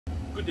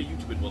Good day,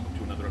 YouTube, and welcome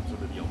to another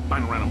episode of the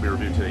Albino Rhino beer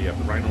review. Today, the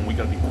Rhino, and we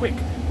gotta be quick.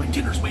 My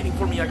dinner's waiting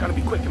for me. I gotta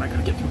be quick, and I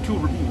gotta get through 2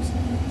 reviews.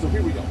 So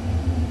here we go.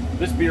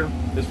 This beer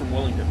is from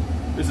Wellington.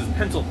 This is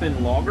Pencil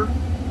Thin Lager.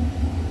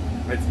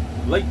 It's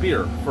light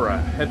beer for a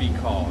heavy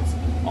cause.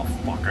 Oh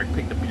fuck! I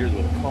picked a beer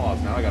with a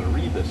cause. Now I gotta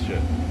read this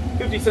shit.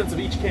 50 cents of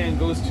each can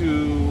goes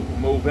to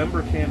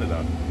Movember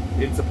Canada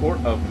in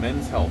support of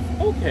men's health.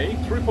 Okay,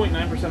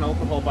 3.9%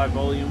 alcohol by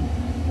volume.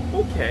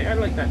 Okay, I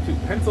like that too.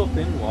 Pencil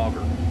Thin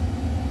Lager.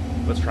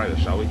 Let's try this,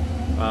 shall we?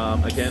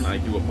 Again, I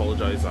do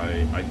apologize.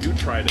 I do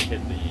try to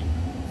hit the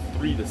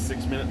 3 to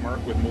 6 minute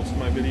mark with most of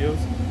my videos,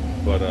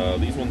 but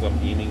these ones I'm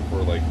aiming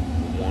for like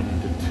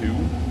 1 to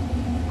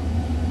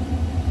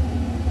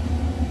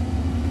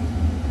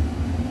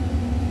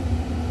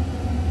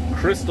 2.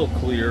 Crystal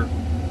clear,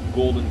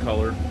 golden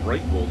color,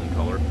 bright golden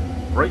color,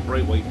 bright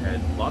white head,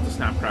 lots of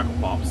snap, crackle,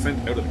 pop,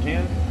 scent out of the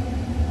can.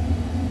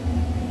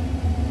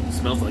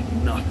 Smells like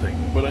nothing,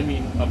 but I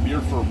mean, a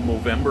beer for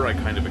Movember, I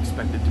kind of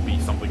expect it to be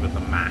something that the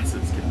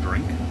masses can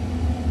drink.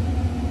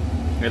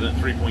 And at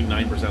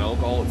 3.9%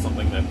 alcohol, it's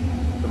something that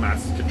the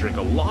masses could drink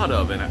a lot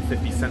of, and at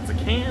 50 cents a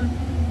can,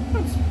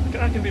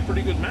 that can be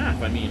pretty good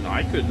math. I mean,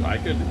 I could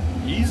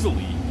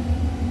easily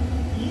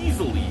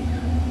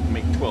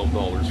make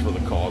 $12 for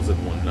the cause in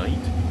one night.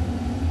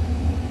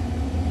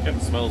 Yep,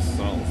 it smells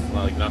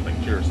like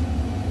nothing. Cheers.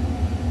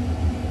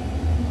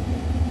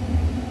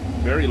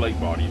 Very light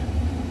bodied.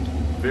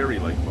 Very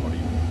light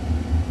bodied.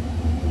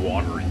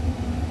 Watery.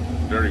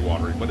 Very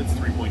watery, but it's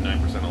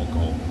 3.9%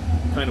 alcohol.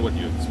 Kind of what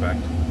you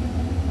expect.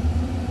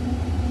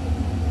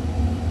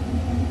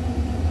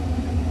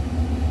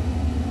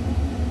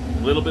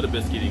 A little bit of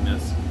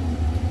biscuitiness.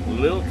 A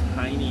little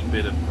tiny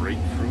bit of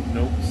grapefruit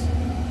notes.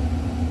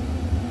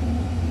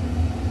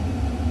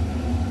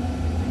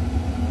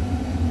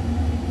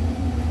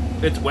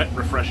 It's wet,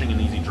 refreshing,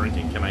 and easy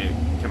drinking. Can I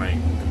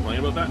complain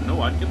about that?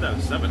 No, I'd give that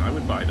a 7. I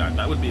would buy that.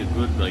 That would be a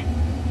good, like...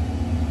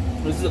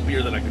 This is a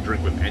beer that I could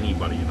drink with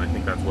anybody, and I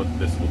think that's what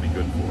this will be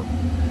good for.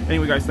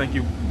 Anyway, guys, thank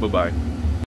you. Bye-bye.